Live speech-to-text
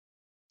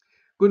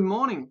Good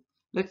morning!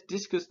 Let's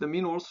discuss the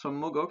minerals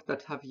from Mogok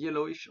that have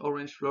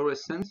yellowish-orange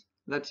fluorescence,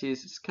 that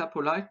is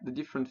scapolite, the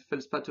different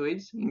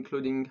feldspathoids,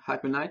 including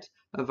hackmanite,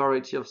 a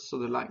variety of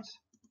sodalite.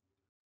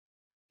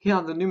 Here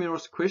are the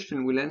numerous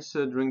questions we'll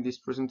answer during this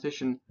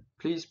presentation.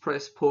 Please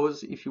press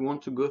pause if you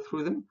want to go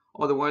through them,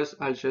 otherwise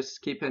I'll just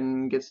skip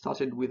and get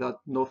started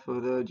without no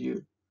further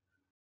ado.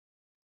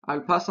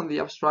 I'll pass on the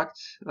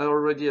abstracts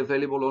already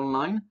available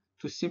online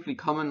to simply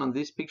comment on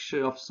this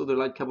picture of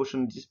sodalite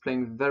cabochon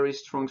displaying very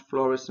strong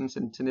fluorescence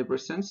and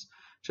tenebrescence,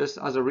 just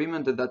as a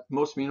reminder that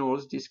most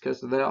minerals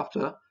discussed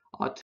thereafter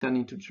are turned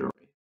into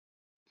jewelry.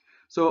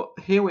 So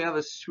here we have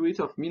a suite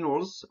of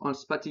minerals on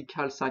spathic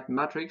calcite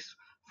matrix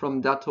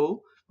from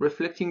Dato,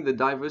 reflecting the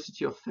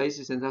diversity of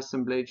phases and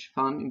assemblage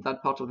found in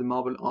that part of the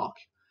marble arc.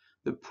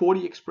 The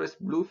poorly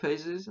expressed blue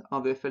phases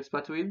are the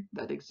feldspathoid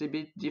that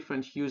exhibit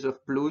different hues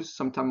of blues,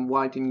 sometimes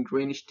white and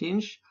greenish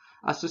tinge.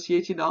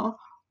 Associated are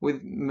with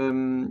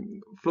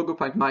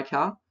phlogopite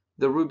mica,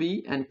 the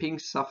ruby and pink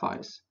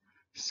sapphires.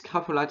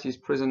 Scapolite is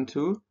present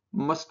too,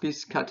 mostly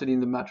scattered in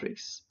the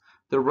matrix.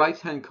 The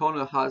right-hand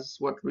corner has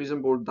what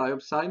resembles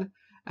diopside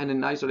and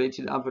an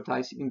isolated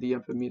apatite in the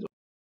upper middle.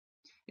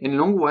 In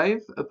long wave,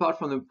 apart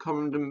from the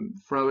common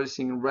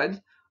fluorescing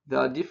red, there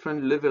are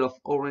different levels of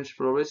orange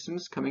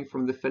fluorescence coming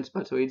from the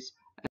feldspathoids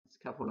and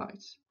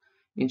scapolites.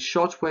 In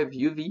short wave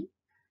UV,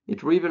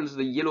 it reveals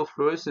the yellow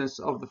fluorescence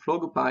of the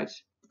phlogopite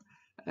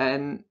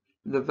and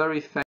the very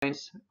faint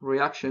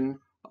reaction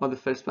of the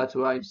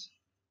feldspathoids.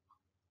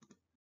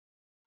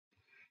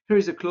 Here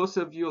is a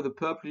closer view of the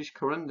purplish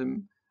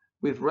corundum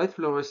with red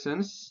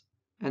fluorescence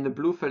and the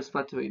blue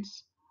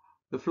feldspathoids.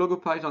 The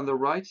phlogopite on the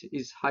right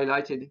is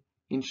highlighted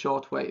in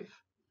short wave.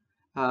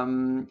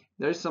 There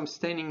is some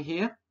staining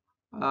here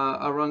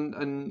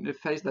around a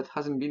phase that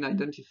hasn't been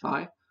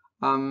identified.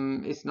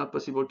 It's not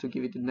possible to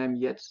give it a name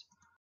yet.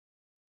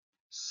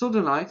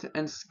 Sodalite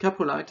and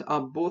scapolite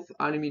are both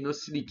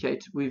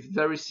aluminosilicate with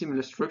very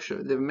similar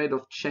structure. They're made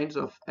of chains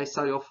of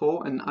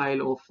SiO4 and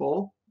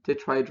IlO4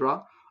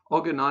 tetrahedra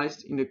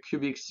organized in a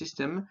cubic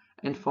system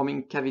and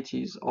forming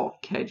cavities or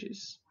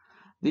cages.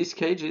 These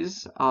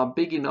cages are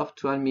big enough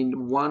to admit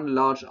one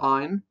large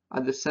ion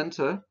at the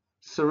center,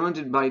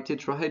 surrounded by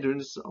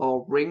tetrahedrons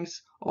or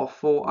rings or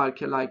four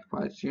alkali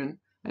cation,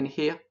 and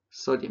here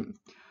sodium.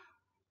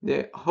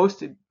 The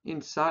hosted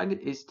inside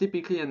is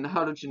typically an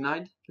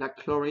halogenide like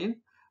chlorine,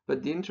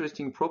 but the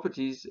interesting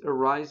properties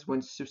arise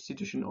when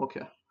substitution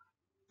occurs.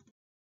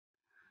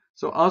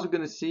 So as we're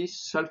going to see,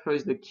 sulfur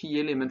is the key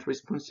element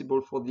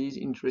responsible for these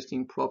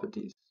interesting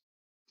properties.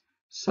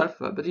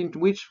 Sulfur, but in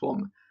which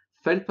form?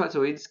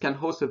 Feldspathoids can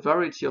host a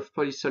variety of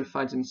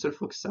polysulfides and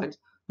sulfoxides,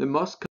 the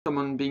most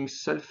common being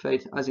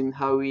sulfate as in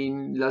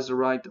hauine,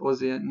 lazurite,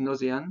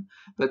 ozean,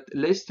 but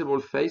less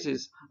stable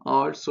phases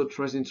are also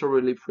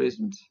transitorily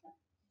present.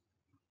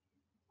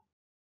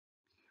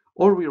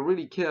 All we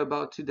really care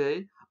about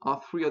today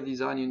are three of these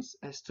ions,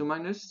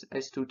 S2-,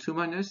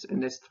 S22-,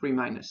 and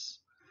S3-.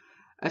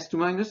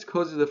 S2-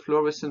 causes the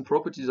fluorescent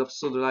properties of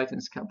sodalite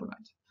and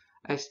scapolite.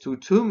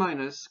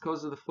 S22-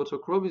 causes the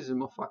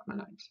photochromism of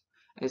hackmanite.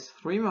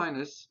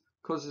 S3-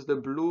 causes the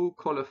blue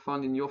color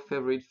found in your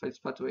favorite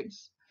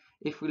feldspathoids.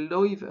 If we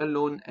leave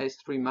alone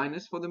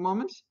S3- for the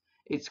moment,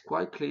 it's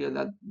quite clear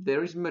that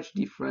there is much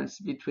difference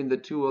between the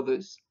two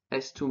others,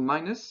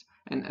 S2-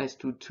 and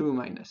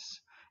S22-.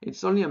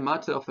 It's only a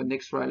matter of an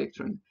extra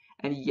electron,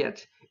 and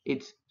yet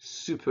it's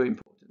super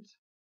important.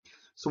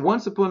 So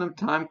once upon a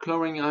time,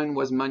 chlorine ion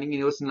was mining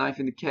in ocean life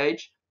in the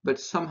cage, but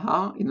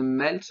somehow in a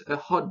melt, a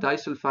hot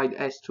disulfide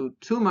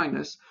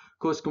S22-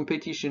 caused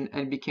competition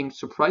and became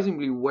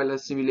surprisingly well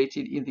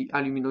assimilated in the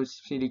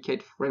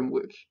aluminosilicate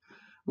framework.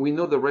 We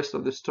know the rest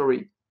of the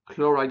story.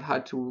 Chloride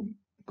had to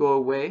go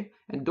away,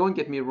 and don't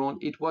get me wrong,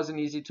 it wasn't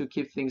easy to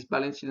keep things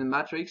balanced in the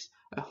matrix.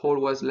 A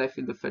hole was left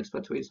in the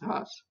feldspathoid's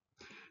heart.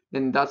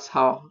 Then that's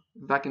how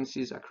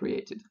vacancies are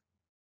created.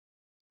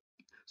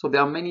 So there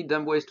are many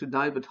dumb ways to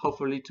die, but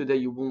hopefully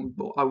today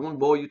I won't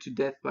bore you to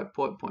death by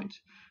PowerPoint.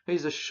 Here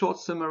is a short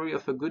summary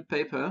of a good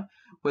paper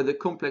where the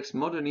complex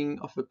modeling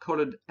of a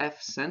colored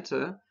F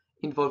center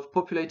involved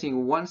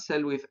populating one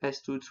cell with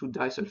S22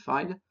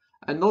 disulfide,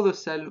 another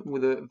cell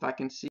with a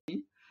vacancy,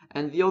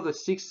 and the other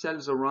 6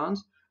 cells around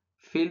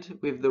filled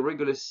with the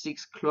regular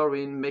 6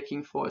 chlorine,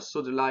 making for a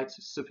sodalite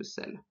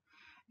supercell.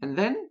 And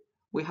then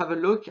we have a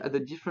look at the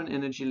different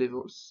energy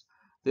levels.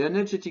 The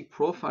energetic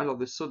profile of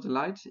the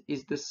sodalite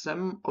is the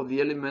sum of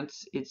the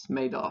elements it's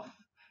made of.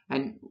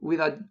 And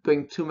without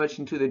going too much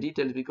into the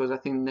details, because I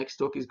think next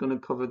talk is going to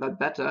cover that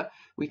better,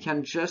 we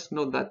can just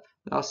note that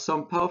there are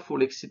some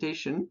powerful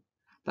excitation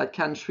that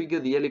can trigger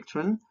the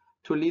electron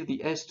to leave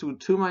the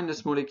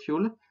S22-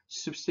 molecule,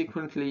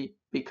 subsequently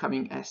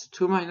becoming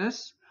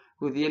S2-,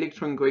 with the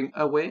electron going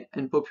away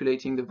and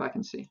populating the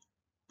vacancy.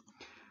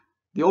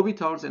 The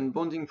orbitals and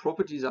bonding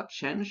properties are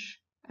changed,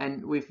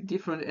 and with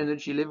different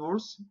energy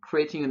levels,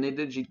 creating an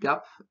energy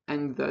gap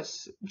and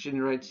thus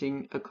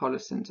generating a color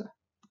center.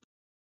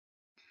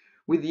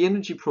 With the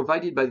energy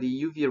provided by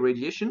the UV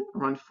radiation,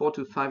 around 4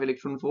 to 5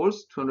 electron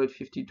volts,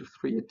 250 to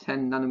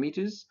 310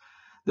 nanometers,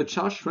 the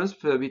charge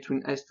transfer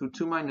between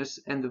S2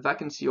 and the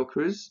vacancy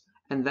occurs,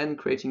 and then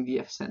creating the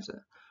F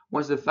center.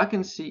 Once the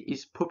vacancy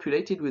is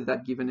populated with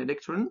that given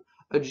electron,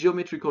 a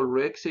geometrical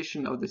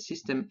relaxation of the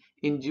system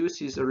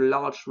induces a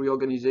large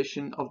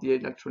reorganization of the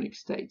electronic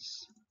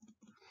states.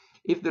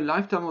 If the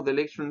lifetime of the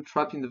electron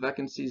trapped in the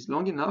vacancy is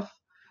long enough,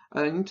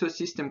 an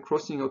intersystem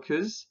crossing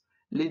occurs,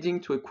 leading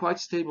to a quite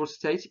stable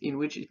state in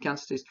which it can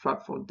stay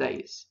trapped for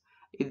days.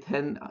 It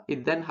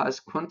then has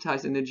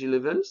quantized energy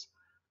levels,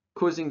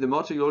 causing the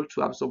material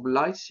to absorb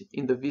light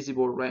in the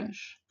visible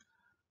range.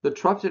 The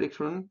trapped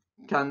electron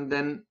can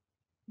then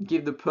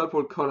give the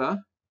purple color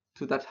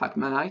to that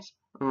hackmanite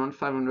around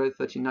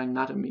 539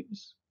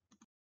 nanometers.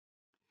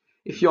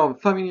 If you are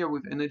familiar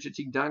with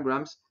energetic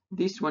diagrams,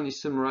 this one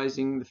is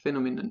summarizing the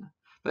phenomenon.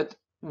 But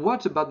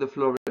what about the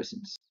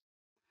fluorescence?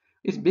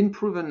 It's been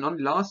proven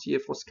only last year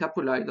for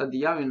scapolite that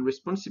the ion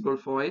responsible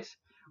for it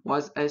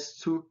was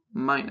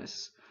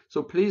S2-.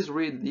 So please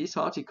read this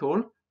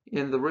article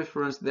and the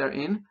reference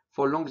therein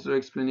for longer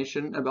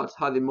explanation about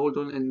how they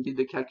modeled and did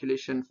the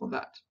calculation for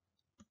that.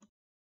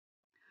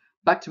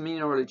 Back to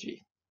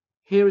mineralogy.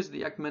 Here is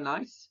the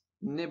hackmanite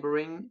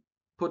neighboring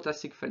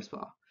potassic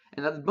feldspar,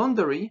 and at the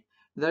boundary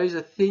there is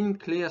a thin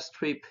clear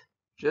strip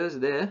just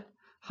there,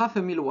 half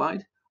a mil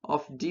wide,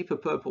 of deeper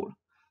purple.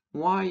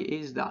 Why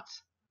is that?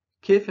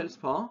 K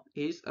feldspar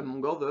is,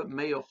 among other,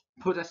 made of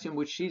potassium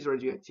which is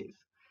radioactive,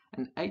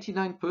 and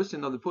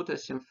 89% of the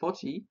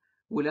potassium-40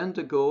 will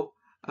undergo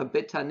a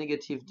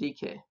beta-negative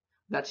decay.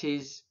 That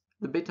is,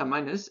 the beta-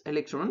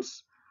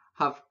 electrons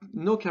have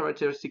no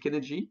characteristic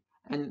energy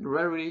and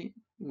rarely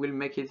will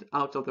make it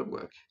out of the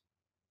work.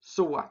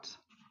 So what?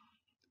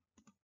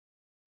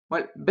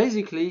 Well,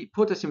 basically,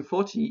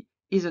 potassium-40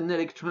 is an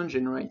electron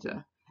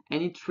generator,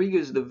 and it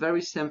triggers the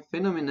very same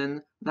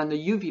phenomenon than a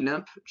UV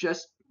lamp,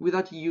 just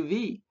without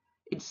UV.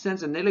 It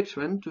sends an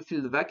electron to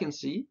fill the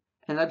vacancy,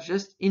 and that's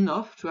just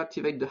enough to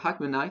activate the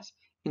hackmanite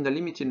in the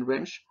limiting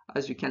range,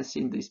 as you can see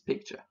in this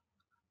picture.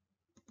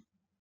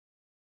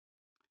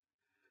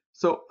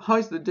 So how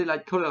is the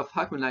daylight color of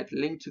hackmanite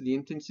linked to the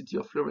intensity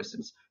of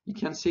fluorescence? You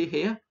can see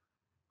here,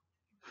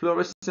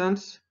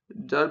 fluorescent,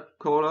 dull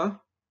color,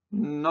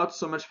 not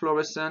so much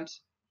fluorescent,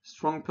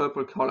 strong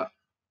purple color.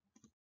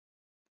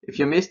 If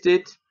you missed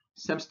it,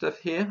 same stuff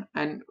here,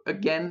 and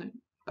again,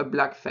 a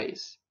black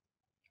phase.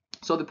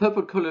 So the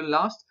purple color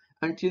lasts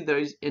until there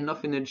is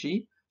enough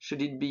energy,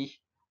 should it be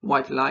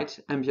white light,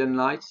 ambient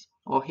light,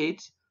 or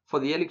heat, for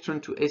the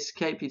electron to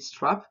escape its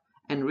trap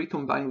and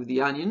recombine with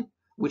the anion,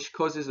 which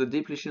causes the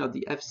depletion of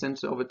the F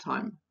center over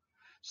time.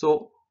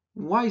 So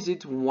why is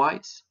it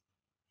white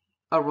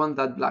around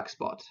that black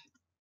spot?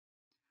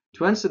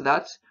 To answer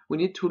that, we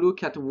need to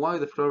look at why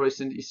the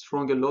fluorescence is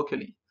stronger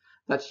locally.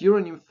 That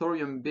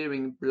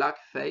uranium-thorium-bearing black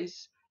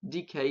phase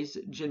decays,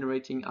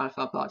 generating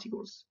alpha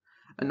particles.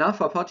 An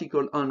alpha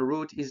particle en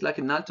route is like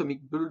an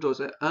atomic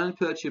bulldozer,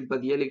 unperturbed by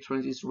the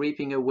electrons it's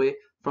ripping away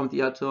from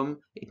the atom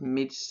it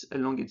meets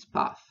along its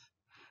path.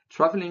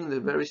 Traveling in a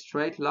very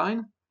straight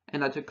line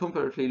and at a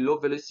comparatively low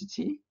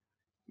velocity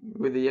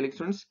with the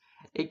electrons,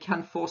 it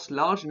can force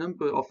large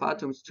number of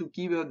atoms to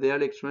give up their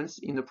electrons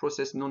in a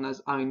process known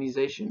as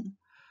ionization.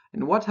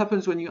 And what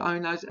happens when you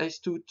ionize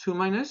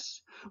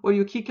S2-2-? Well,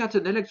 you kick out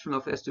an electron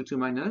of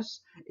S2-2-,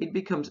 it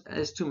becomes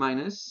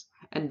S2-,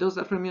 and does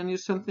that remind you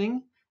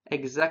something?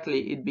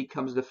 Exactly, it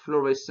becomes the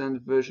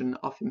fluorescent version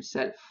of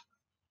himself.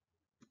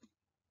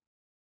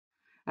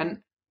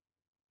 And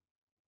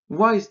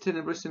why is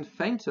tenebrescence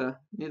fainter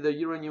near the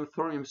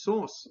uranium-thorium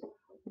source?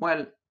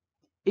 Well,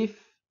 if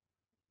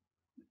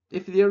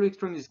the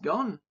electron is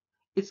gone,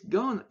 it's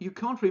gone. You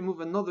can't remove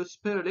another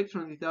spare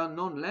electron if there are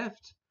none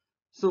left.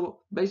 So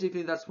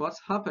basically that's what's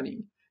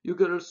happening. You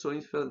could also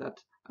infer that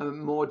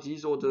more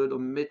disordered or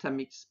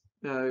metamixed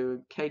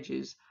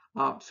cages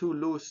are too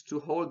loose to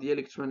hold the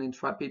electron and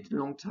trap it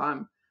long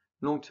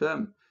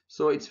term.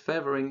 So it's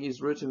favoring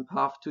its return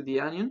path to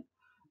the anion.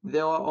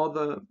 There are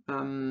other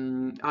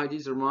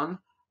ideas around,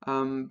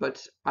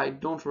 but I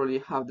don't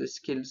really have the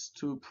skills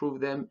to prove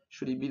them.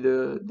 Should it be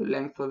the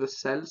length of the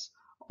cells,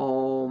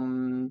 or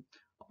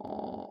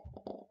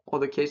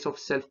the case of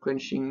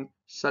self-quenching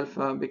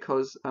sulfur,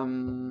 because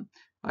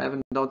I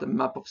haven't done a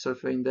map of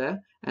sulfur in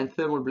there, and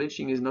thermal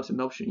bleaching is not an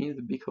option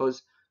either,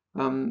 because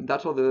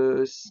that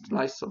other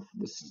slice of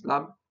the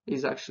slab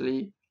is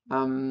actually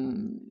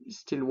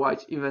still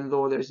white, even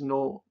though there's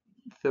no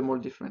thermal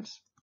difference.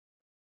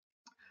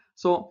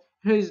 So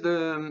here is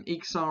the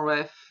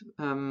XRF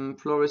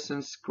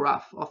fluorescence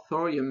graph of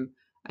thorium,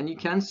 and you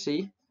can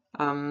see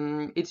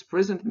it's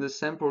present in the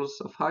samples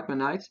of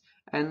hackmanite,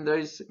 and there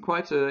is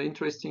quite an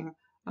interesting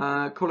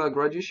color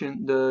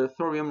gradation. The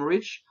thorium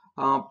rich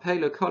are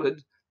paler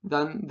colored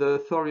than the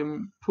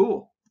thorium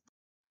poor.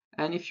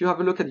 And if you have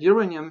a look at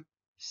uranium,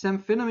 same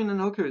phenomenon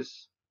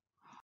occurs.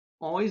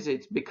 Or is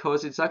it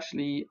because it's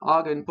actually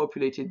argon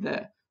populated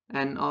there,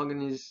 and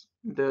argon is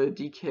the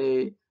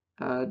decay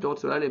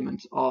daughter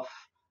element of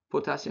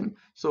potassium?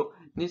 So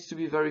it needs to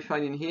be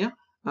verified in here.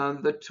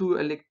 The two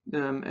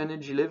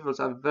energy levels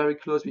are very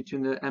close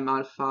between the M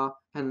alpha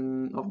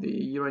and of the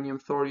uranium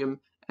thorium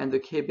and the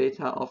K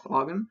beta of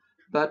argon,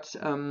 but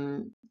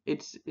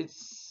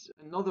it's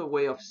another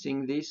way of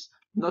seeing this,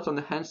 not on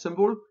the hand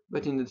symbol,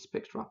 but in the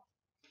spectra.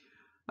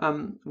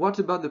 What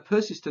about the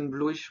persistent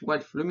bluish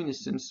white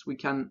luminescence we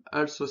can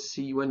also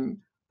see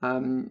when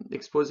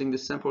exposing the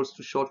samples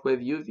to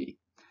shortwave UV?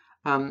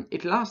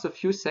 It lasts a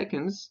few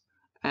seconds,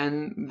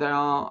 and there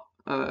are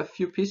a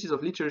few pieces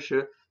of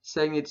literature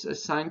saying it's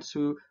assigned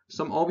to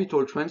some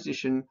orbital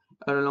transition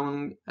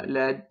along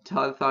lead,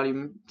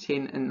 thallium,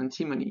 tin, and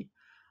antimony.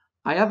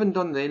 I haven't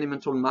done the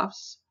elemental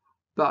maps,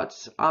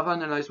 but I've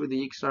analyzed with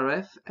the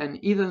XRF, and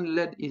even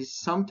lead is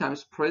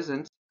sometimes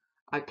present.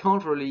 I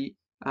can't really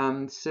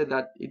say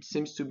that it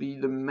seems to be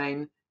the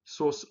main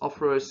source of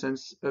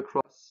fluorescence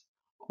across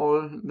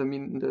all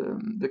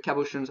the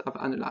cabochons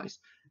I've analyzed.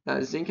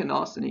 Zinc and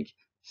arsenic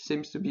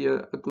seems to be a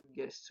good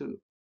guess too.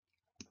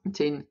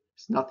 Tin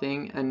is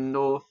nothing, and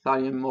no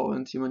thallium or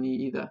antimony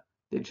either.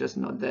 They're just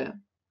not there.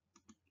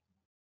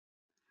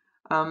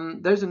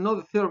 There's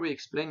another theory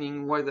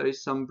explaining why there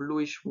is some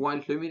bluish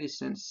white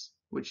luminescence,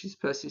 which is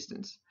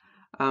persistent.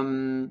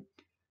 Some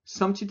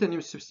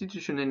titanium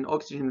substitution and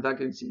oxygen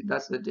vacancy,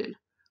 that's the deal.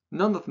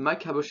 None of my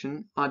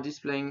cabochons are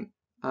displaying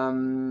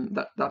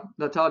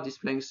that are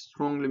displaying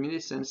strong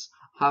luminescence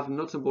have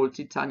notable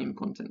titanium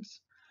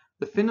contents.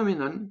 The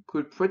phenomenon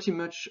could pretty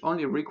much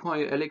only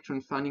require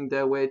electrons finding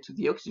their way to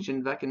the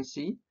oxygen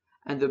vacancy,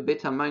 and the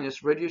beta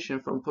minus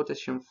radiation from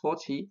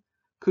potassium-40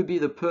 could be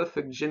the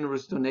perfect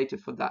generous donator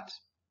for that.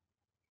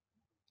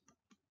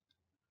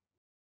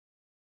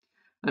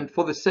 And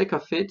for the sake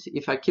of it,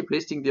 if I keep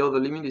listing the other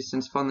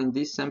luminescence found in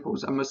these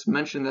samples, I must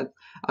mention that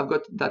I've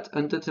got that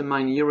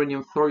undetermined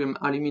uranium thorium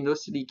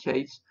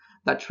aluminosilicate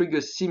that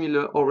triggers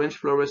similar orange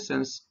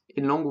fluorescence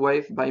in long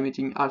wave by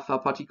emitting alpha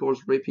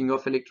particles ripping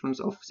off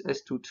electrons of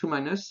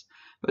S2-2-.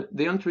 But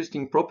the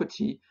interesting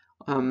property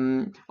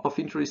of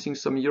introducing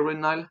some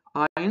uranyl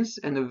ions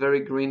and a very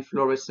green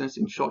fluorescence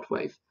in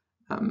shortwave,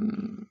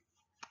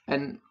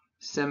 and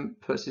same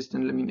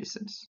persistent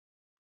luminescence.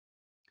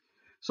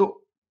 So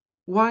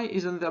why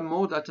isn't there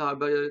more data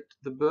about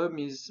the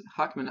Burmese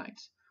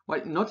hackmanite?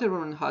 Well, not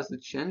everyone has the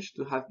chance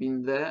to have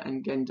been there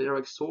and gain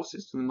direct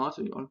sources to the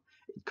material.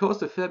 It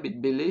costs a fair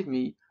bit, believe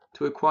me,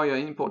 to acquire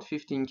and import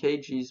 15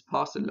 kgs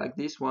parcel like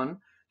this one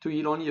to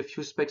yield only a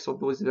few specks of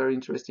those very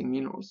interesting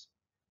minerals.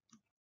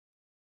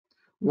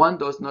 One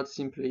does not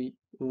simply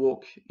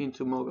walk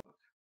into Mogok.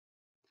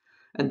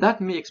 And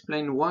that may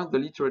explain why the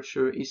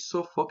literature is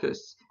so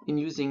focused in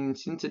using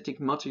synthetic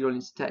material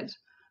instead.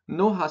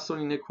 No hassle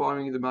in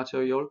acquiring the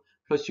material,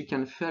 plus you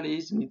can fairly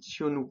easily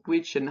tune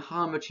which and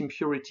how much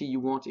impurity you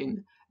want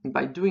in. And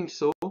by doing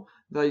so,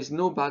 there is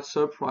no bad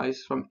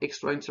surprise from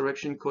extra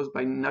interaction caused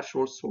by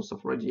natural source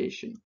of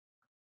radiation.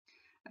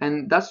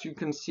 And that's you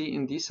can see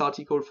in this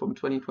article from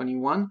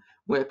 2021,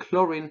 where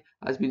chlorine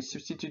has been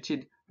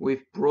substituted with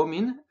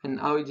bromine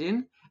and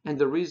iodine, and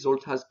the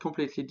result has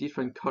completely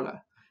different color.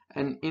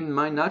 And in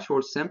my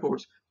natural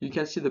samples, you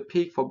can see the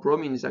peak for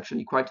bromine is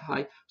actually quite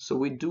high, so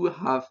we do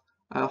have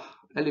an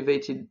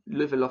elevated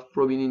level of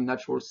bromine in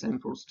natural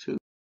samples too.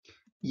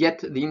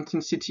 Yet the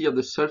intensity of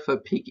the sulfur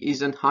peak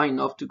isn't high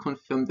enough to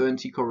confirm the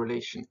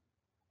anti-correlation.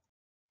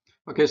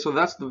 Okay, so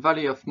that's the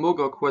valley of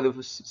Mogok where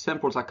the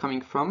samples are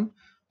coming from.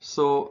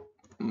 So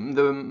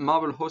the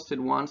marble hosted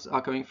ones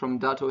are coming from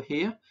Dato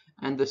here,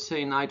 and the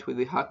syenite with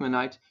the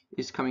hackmanite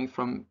is coming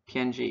from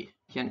PNG,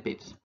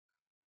 Pit.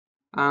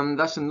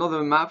 That's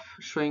another map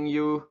showing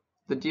you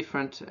the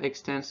different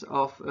extents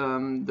of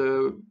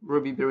the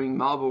ruby-bearing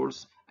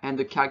marbles and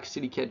the calc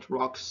silicate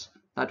rocks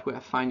that we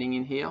are finding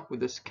in here with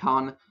the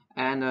skarn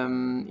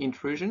and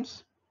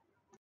intrusions.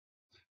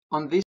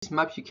 On this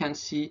map you can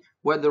see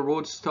where the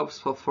road stops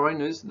for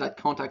foreigners that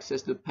can't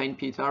access the paint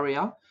pit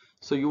area.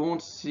 So you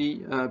won't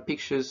see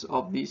pictures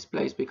of this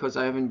place because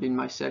I haven't been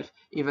myself,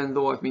 even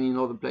though I've been in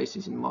other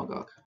places in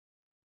Mogok.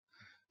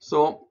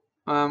 So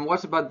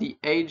what about the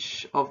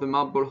age of the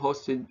marble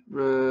hosted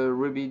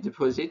ruby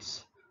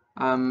deposits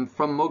from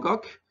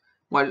Mogok?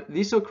 Well,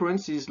 this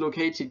occurrence is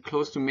located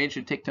close to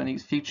major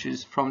tectonic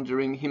features from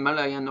during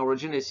Himalayan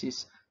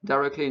orogenesis,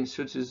 directly in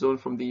such a zone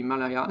from the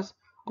Himalayas,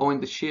 or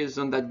in the shear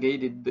zone that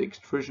gated the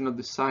extrusion of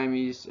the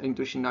Siamese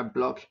Indochina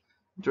block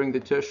during the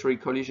tertiary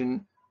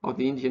collision of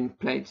the Indian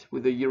plate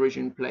with the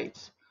Eurasian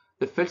plate.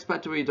 The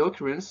feldspathoid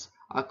occurrences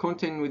are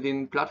contained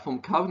within platform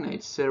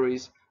carbonate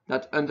series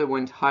that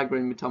underwent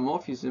high-grade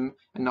metamorphism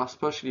and are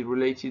partially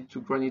related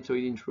to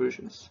granitoid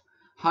intrusions.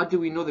 How do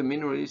we know the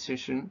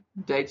mineralization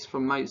dates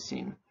from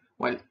Miocene?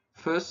 Well,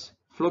 first,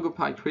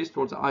 phlogopite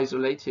crystals are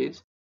isolated,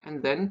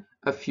 and then,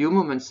 a few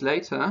moments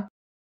later,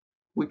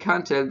 we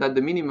can tell that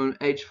the minimum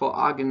age for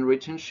argon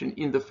retention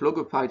in the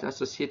phlogopite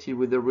associated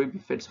with the ruby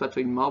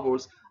feldspathoid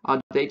marbles are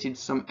dated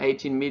some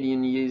 18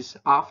 million years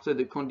after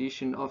the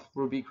condition of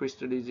ruby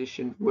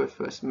crystallization were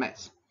first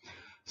met.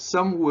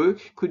 Some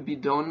work could be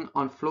done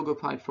on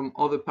phlogopite from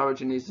other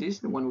paragenesis,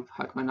 the one with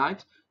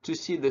hackmanite, to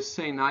see the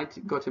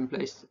syenite got in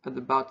place at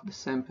about the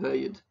same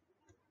period.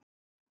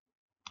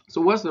 So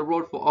what's the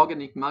role for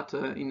organic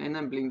matter in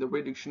enabling the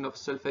reduction of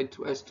sulfate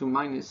to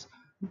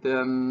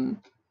S2-,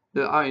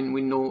 the ion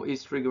we know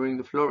is triggering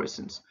the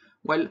fluorescence.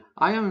 Well,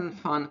 I haven't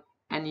found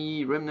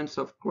any remnants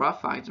of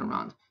graphite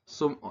around,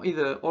 so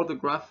either all the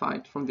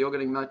graphite from the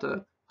organic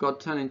matter got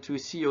turned into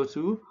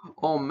CO2,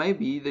 or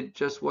maybe there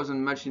just wasn't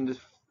much in the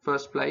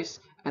first place,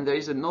 and there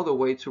is another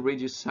way to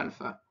reduce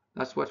sulfur.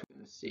 That's what we're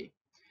going to see.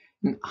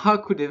 And how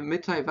could a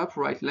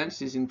meta-evaporite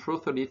lenses in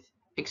protholith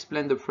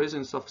explain the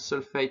presence of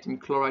sulfate in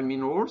chloride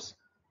minerals?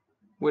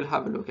 We'll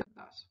have a look at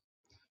that.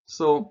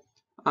 So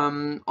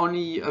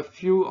only a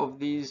few of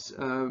these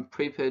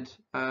prepared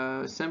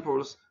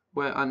samples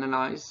were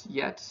analyzed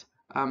yet.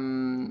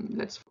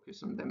 Let's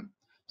focus on them.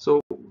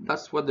 So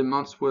that's what the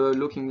mounts were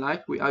looking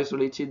like. We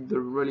isolated the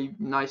really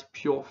nice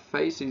pure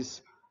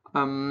faces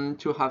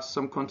to have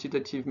some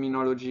quantitative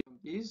mineralogy of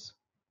these.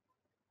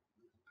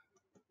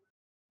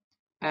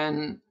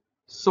 And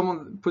some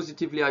of the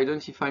positively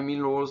identified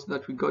minerals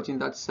that we got in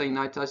that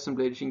syenite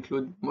assemblage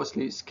include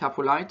mostly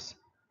scapolite,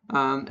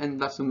 and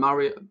that's a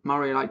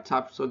marielite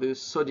type, so the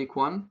sodic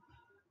one,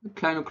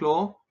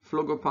 clinochlor,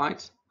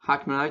 phlogopite,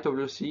 hackmanite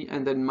obviously,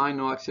 and then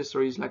minor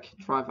accessories like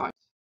dravite.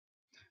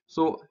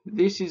 So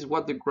this is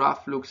what the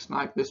graph looks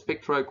like. The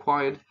spectra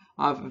acquired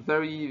have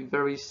very,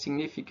 very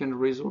significant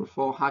result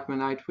for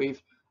hackmanite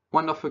with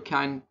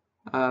one-of-a-kind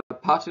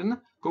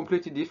pattern,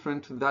 completely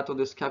different to that of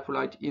the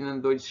scapolite,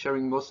 even though it's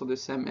sharing most of the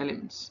same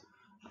elements.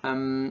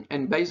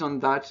 And based on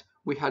that,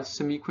 we had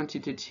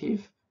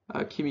semi-quantitative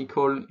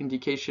chemical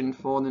indication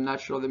for the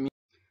nature of the mineral.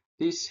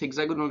 This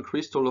hexagonal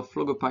crystal of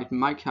phlogopite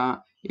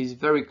mica is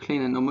very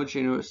clean and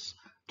homogeneous,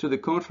 to the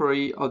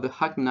contrary of the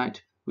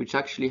hackmanite, which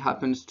actually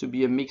happens to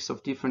be a mix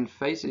of different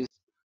phases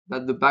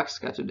that the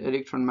backscattered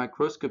electron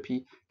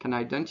microscopy can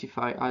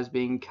identify as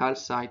being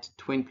calcite,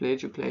 twin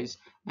plagioclase,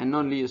 and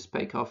only a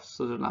speck of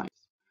sodalite.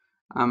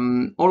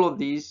 All of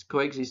these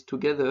coexist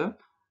together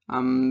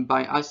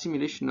by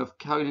assimilation of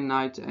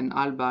kaolinite and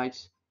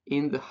albite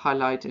in the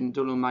halite and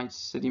dolomite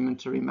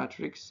sedimentary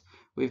matrix,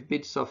 with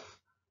bits of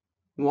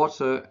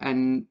water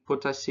and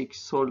potassic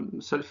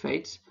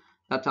sulfates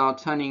that are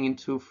turning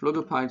into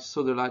phlogopite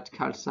sodalite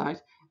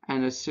calcite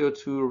and a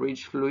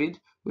CO2-rich fluid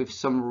with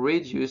some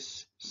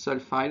reduced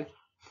sulfide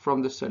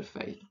from the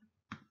sulfate.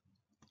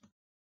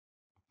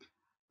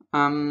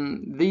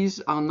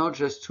 These are not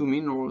just two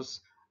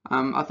minerals.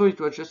 I thought it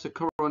was just a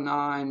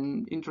corona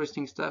and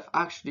interesting stuff.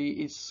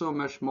 Actually, it's so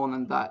much more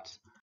than that.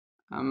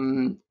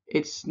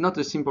 It's not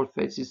a simple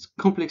phase, it's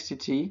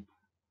complexity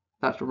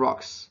that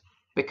rocks,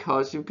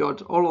 because you've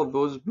got all of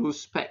those blue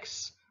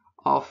specks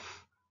of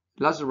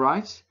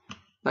lazurite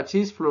that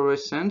is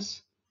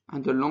fluorescent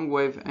and the long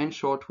wave and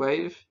short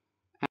wave,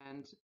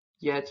 and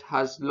yet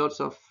has lots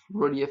of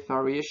relief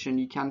variation.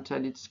 You can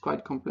tell it's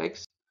quite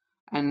complex.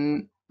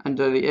 And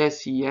under the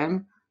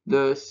SEM,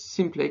 the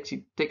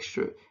symplectic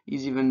texture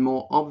is even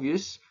more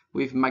obvious,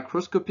 with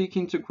microscopic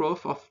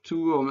intergrowth of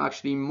two or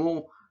actually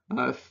more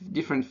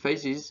different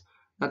phases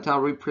that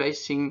are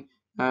replacing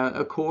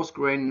a coarse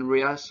grain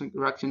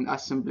reactant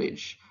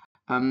assemblage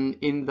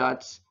in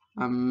that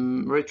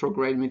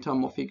retrograde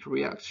metamorphic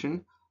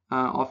reaction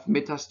of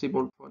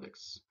metastable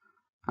products.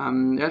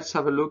 Let's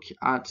have a look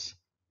at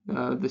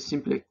the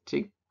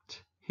symplectic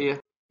here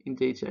in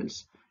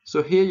details.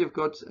 So here you've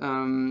got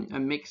a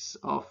mix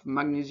of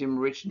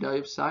magnesium-rich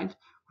diopside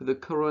with a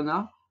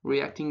corona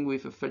reacting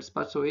with a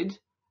feldspathoid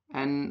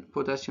and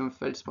potassium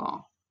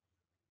feldspar.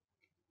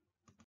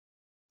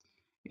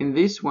 In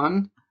this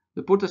one,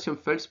 the potassium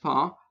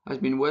feldspar has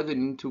been weathered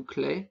into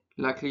clay,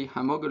 likely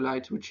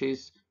amygdalite, which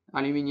is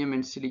aluminium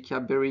and silica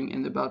bearing,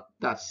 and about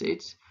that's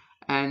it.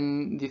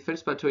 And the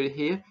feldspathoid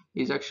here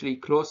is actually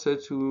closer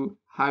to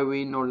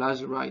hyaline or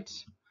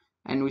lazurite,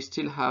 and we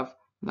still have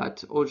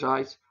that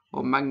augite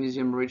or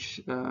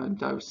magnesium-rich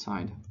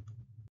diopside.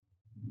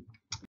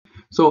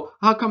 So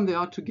how come they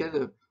are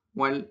together?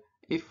 Well,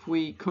 if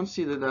we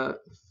consider that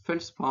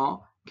feldspar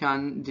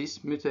can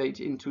dismutate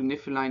into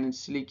nepheline and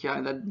silica,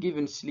 and that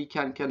given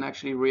silica can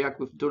actually react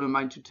with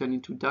dolomite to turn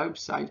into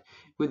diopside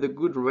with a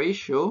good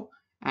ratio,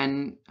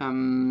 and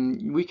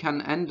we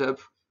can end up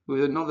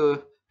with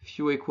another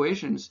few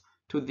equations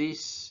to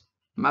this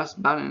mass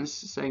balance,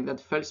 saying that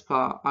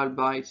feldspar,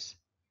 albite,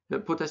 the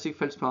potassic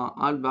feldspar,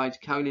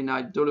 albite,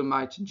 kaolinite,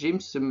 dolomite,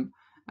 gypsum,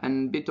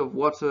 and bit of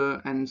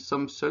water and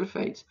some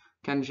sulfate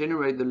can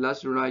generate the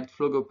lazurite,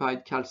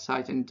 phlogopite,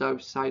 calcite, and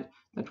diopside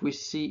that we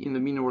see in the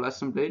mineral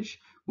assemblage,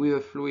 with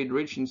a fluid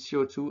rich in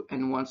CO2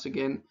 and once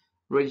again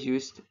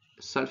reduced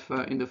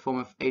sulfur in the form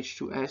of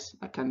H2S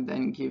that can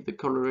then give the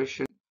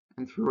coloration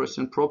and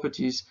fluorescent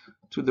properties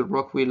to the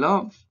rock we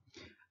love.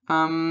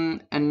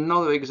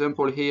 Another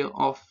example here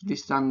of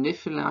this time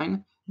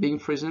nepheline being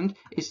present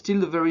is still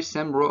the very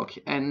same rock,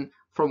 and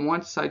from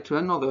one side to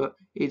another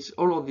it's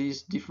all of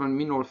these different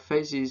mineral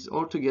phases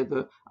all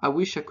together. I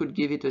wish I could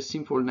give it a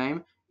simple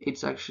name.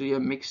 It's actually a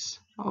mix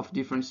of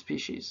different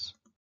species.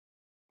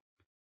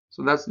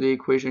 So that's the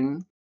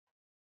equation,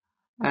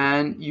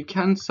 and you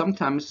can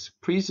sometimes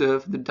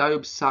preserve the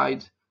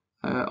diopside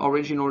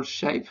original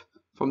shape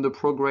from the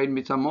prograde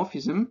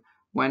metamorphism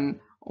when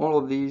all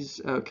of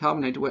these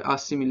carbonates were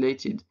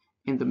assimilated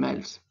in the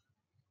melt.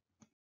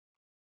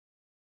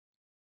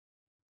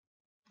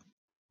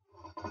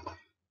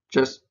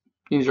 just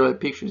enjoy the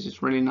pictures,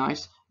 it's really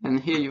nice. And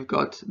here you've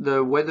got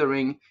the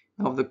weathering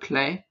of the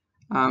clay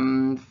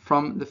from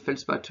the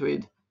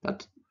feldspathoid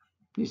that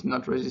is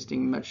not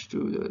resisting much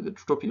to the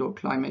tropical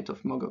climate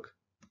of Mogok.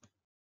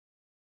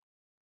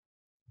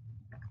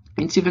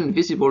 It's even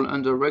visible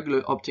under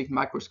regular optic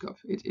microscope.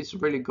 It's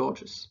really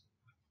gorgeous.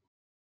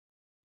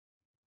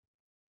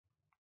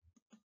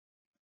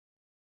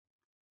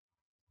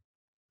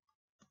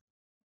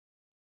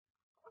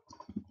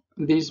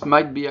 These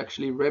might be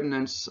actually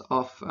remnants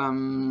of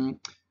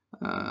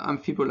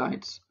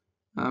amphibolites.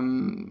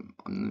 I'm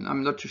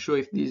not too sure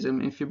if these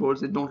amphiboles,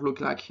 they don't look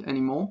like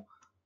anymore.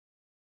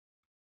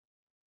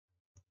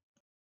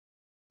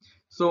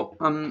 So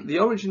the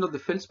origin of the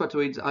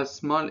feldspathoids as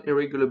small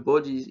irregular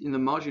bodies in the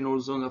marginal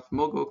zone of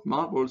Mogok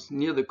marbles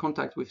near the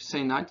contact with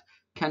syenite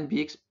can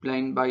be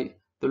explained by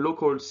the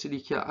local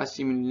silica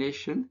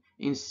assimilation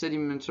in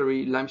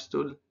sedimentary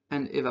limestone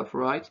and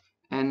evaporite,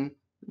 and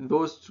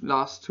those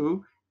last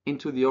two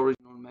into the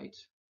original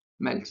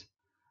melt.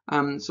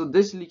 So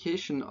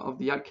desilication of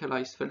the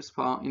alkalized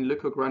feldspar in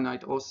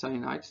leucogranite or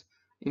syenite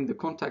in the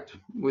contact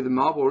with the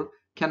marble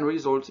can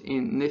result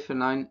in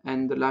nepheline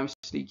and the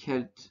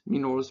lime-silicate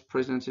minerals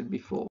presented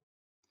before.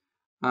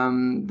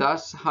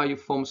 That's how you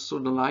form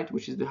sodalite,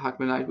 which is the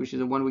hackmanite, which is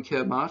the one we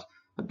care about.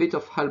 A bit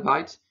of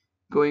halbite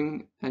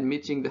going and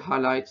meeting the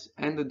halite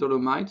and the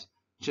dolomite,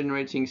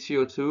 generating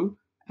CO2,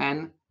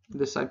 and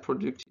the side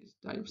product is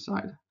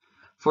dioxide.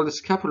 For the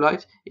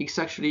scapolite, it's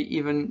actually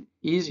even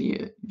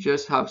easier.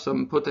 Just have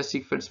some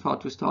potassic feldspar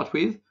to start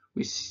with.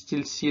 We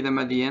still see them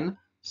at the end.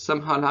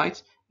 Some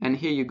halite, and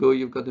here you go.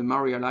 You've got the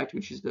marialite,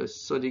 which is the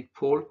sodic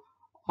pole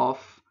of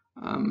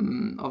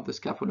the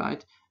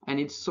scapolite, and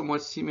it's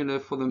somewhat similar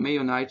for the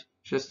meionite.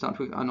 Just start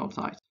with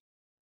anorthite.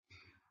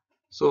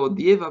 So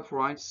the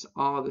evaporites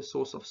are the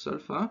source of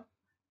sulfur,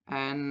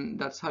 and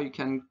that's how you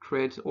can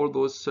create all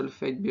those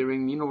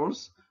sulfate-bearing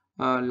minerals,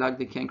 like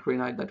the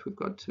cancrinite that we've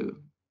got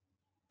too.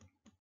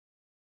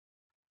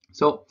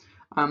 So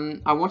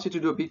I wanted to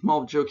do a bit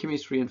more of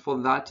geochemistry, and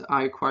for that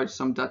I acquired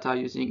some data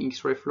using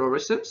X-ray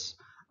fluorescence.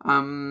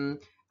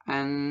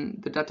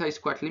 And the data is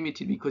quite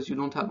limited because you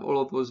don't have all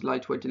of those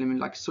lightweight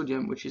elements like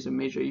sodium, which is a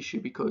major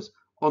issue because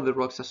all the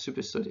rocks are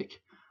supersodic.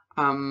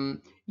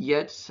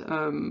 Yet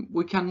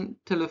we can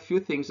tell a few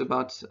things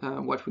about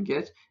what we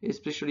get,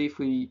 especially if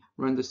we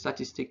run the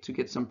statistic to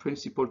get some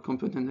principal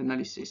component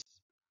analysis.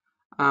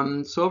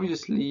 So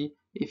obviously,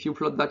 if you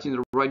plot that in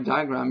the right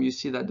diagram, you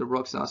see that the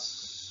rocks are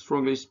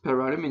strongly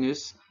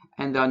spheroaluminous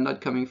and they are not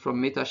coming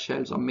from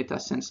metashells or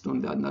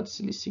metasandstone. They are not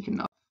silicic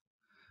enough.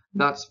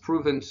 That's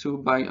proven too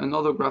by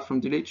another graph from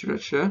the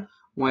literature,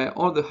 where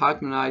all the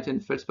hackmanite and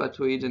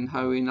feldspathoid and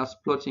hyoid are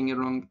plotting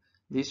along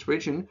this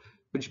region,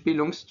 which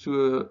belongs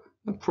to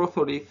a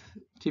protholith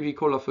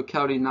typical of a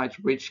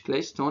kaolinite-rich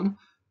claystone,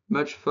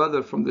 much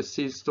further from the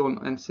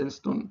siltstone and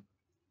sandstone.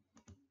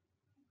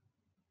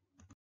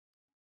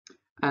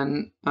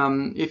 And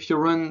if you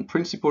run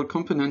principal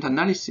component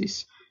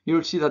analysis,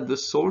 you'll see that the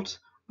salt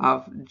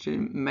have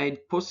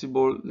made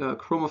possible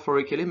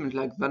chromophoric elements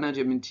like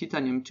vanadium and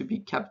titanium to be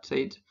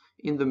captured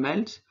in the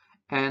melt,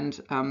 and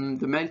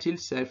the melt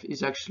itself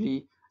is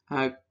actually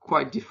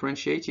quite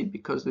differentiated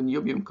because the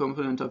niobium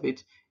component of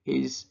it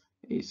is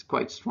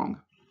quite strong.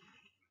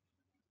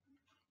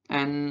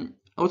 And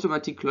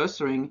automatic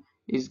clustering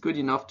is good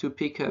enough to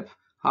pick up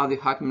how the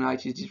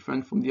hackmanite is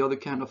different from the other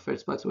kind of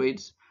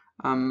feldspathoids,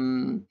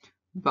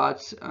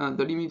 but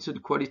the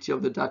limited quality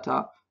of the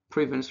data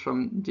prevents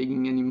from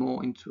digging any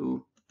more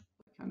into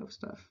that kind of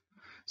stuff.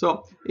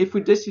 So if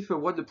we decipher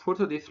what the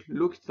protolith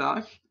looked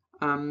like,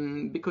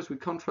 because we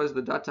contrast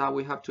the data,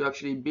 we have to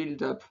actually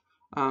build up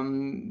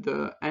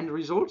the end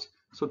result.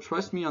 So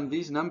trust me on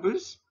these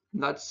numbers.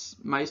 That's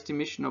my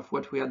estimation of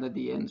what we had at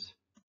the end.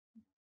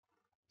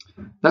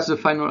 That's the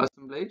final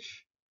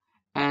assemblage.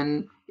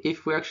 And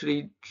if we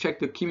actually check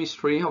the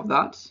chemistry of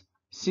that,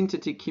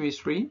 synthetic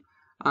chemistry,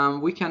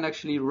 we can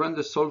actually run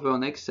the solver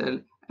on Excel,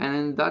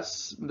 and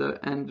that's the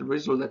end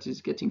result that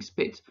is getting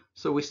spit.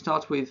 So we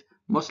start with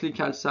mostly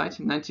calcite,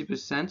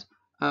 90%,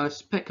 a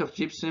speck of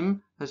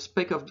gypsum, a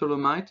speck of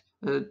dolomite,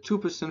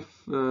 2%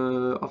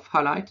 of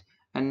halite,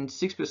 and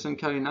 6%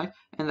 kaolinite,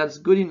 and that's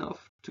good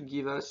enough to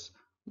give us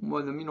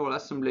the mineral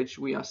assemblage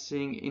we are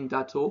seeing in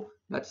Dato.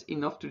 That's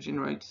enough to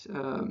generate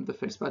the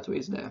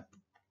feldspathoids there.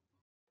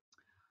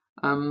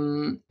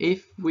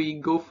 If we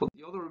go for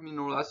the other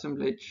mineral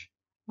assemblage,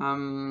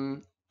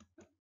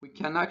 we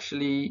can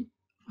actually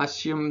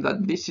assume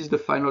that this is the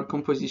final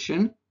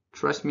composition.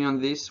 Trust me on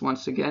this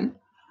once again.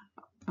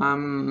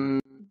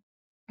 And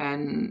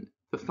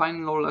the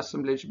final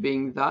assemblage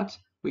being that,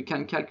 we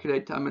can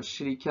calculate how much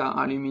silica,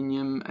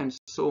 aluminium, and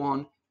so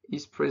on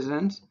is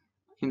present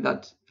in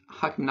that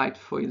hackmanite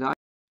foilite,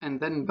 and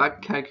then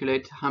back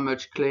calculate how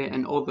much clay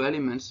and other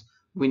elements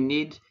we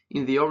need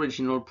in the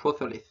original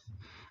protholith.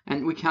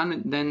 And we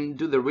can then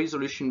do the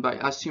resolution by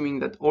assuming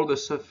that all the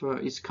sulfur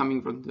is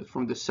coming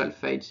from the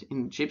sulfate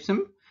in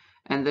gypsum,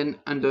 and then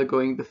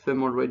undergoing the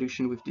thermal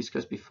reduction we've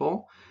discussed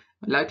before.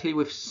 likely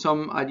with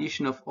some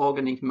addition of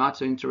organic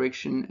matter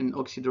interaction and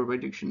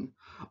oxidoreduction.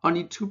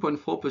 Only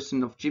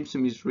 2.4% of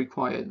gypsum is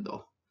required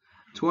though.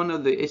 To honor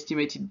the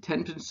estimated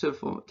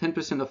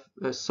 10%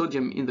 of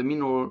sodium in the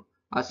mineral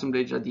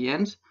assemblage at the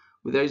end,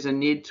 there is a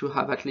need to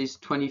have at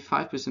least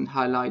 25%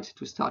 halite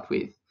to start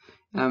with.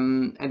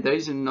 And there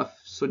isn't enough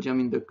sodium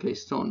in the clay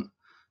stone.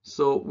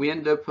 So we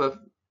end up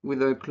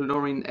with a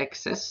chlorine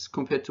excess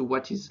compared to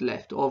what is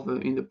left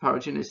over in the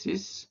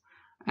paragenesis,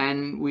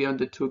 and we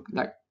undertook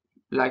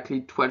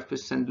likely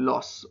 12%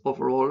 loss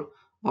overall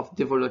of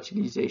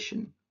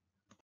devolatilization.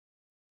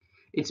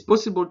 It's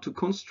possible to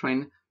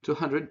constrain to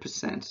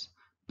 100%,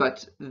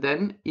 but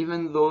then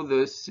even though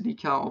the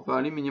silica over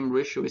aluminium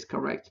ratio is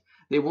correct,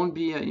 there won't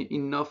be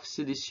enough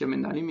silicium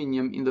and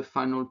aluminium in the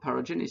final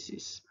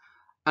paragenesis,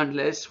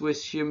 unless we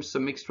assume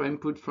some extra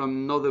input from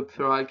another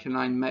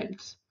peralkaline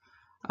melt.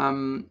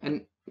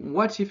 And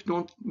what if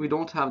we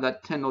don't have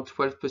that 10 or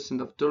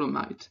 12% of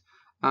dolomite?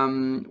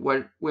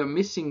 Well, we're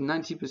missing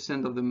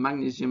 90% of the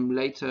magnesium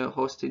later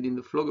hosted in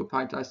the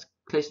phlogopite, as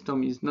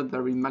claystone is not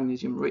very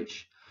magnesium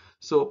rich.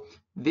 So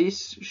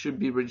this should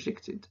be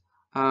rejected.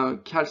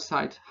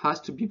 Calcite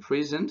has to be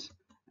present,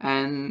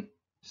 and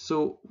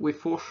so we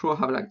for sure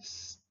have like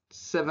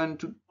 7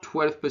 to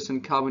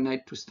 12%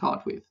 carbonate to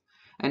start with.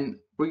 And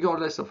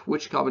regardless of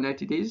which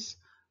carbonate it is,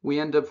 we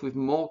end up with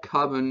more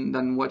carbon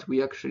than what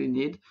we actually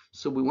need.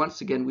 So once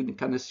again, we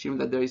can assume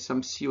that there is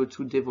some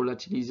CO2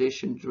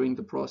 devolatilization during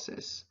the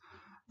process.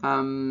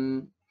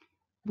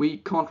 We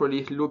can't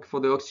really look for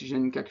the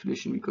oxygen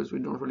calculation because we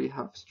don't really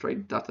have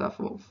straight data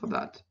for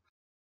that.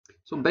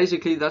 So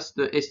basically, that's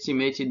the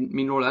estimated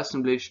mineral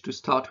assemblage to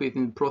start with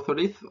in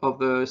protholith of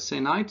the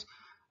syenite,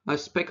 a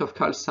speck of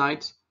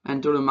calcite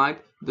and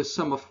dolomite, the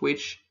sum of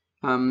which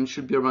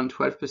should be around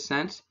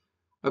 12%,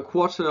 a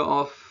quarter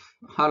of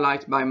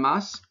halite by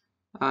mass,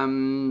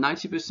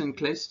 90%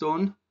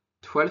 claystone,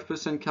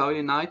 12%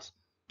 kaolinite,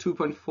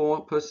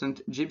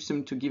 2.4%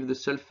 gypsum to give the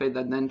sulfate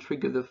that then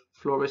trigger the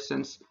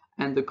fluorescence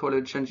and the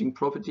color changing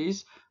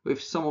properties,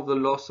 with some of the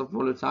loss of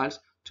volatiles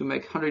to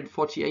make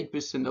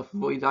 148% of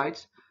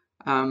voidite,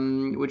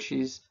 which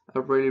is a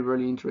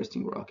really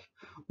interesting rock.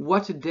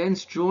 What a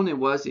dense journey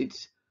was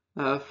it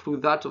through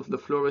that of the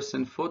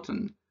fluorescent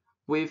photon.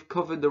 We've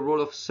covered the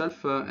role of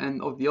sulfur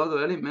and of the other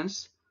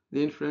elements,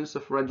 the influence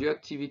of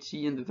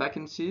radioactivity and the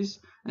vacancies,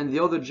 and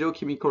the other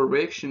geochemical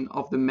reaction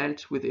of the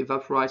melt with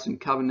evaporite and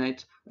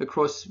carbonate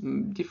across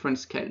different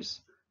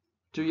scales.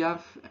 Do you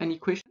have any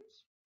questions?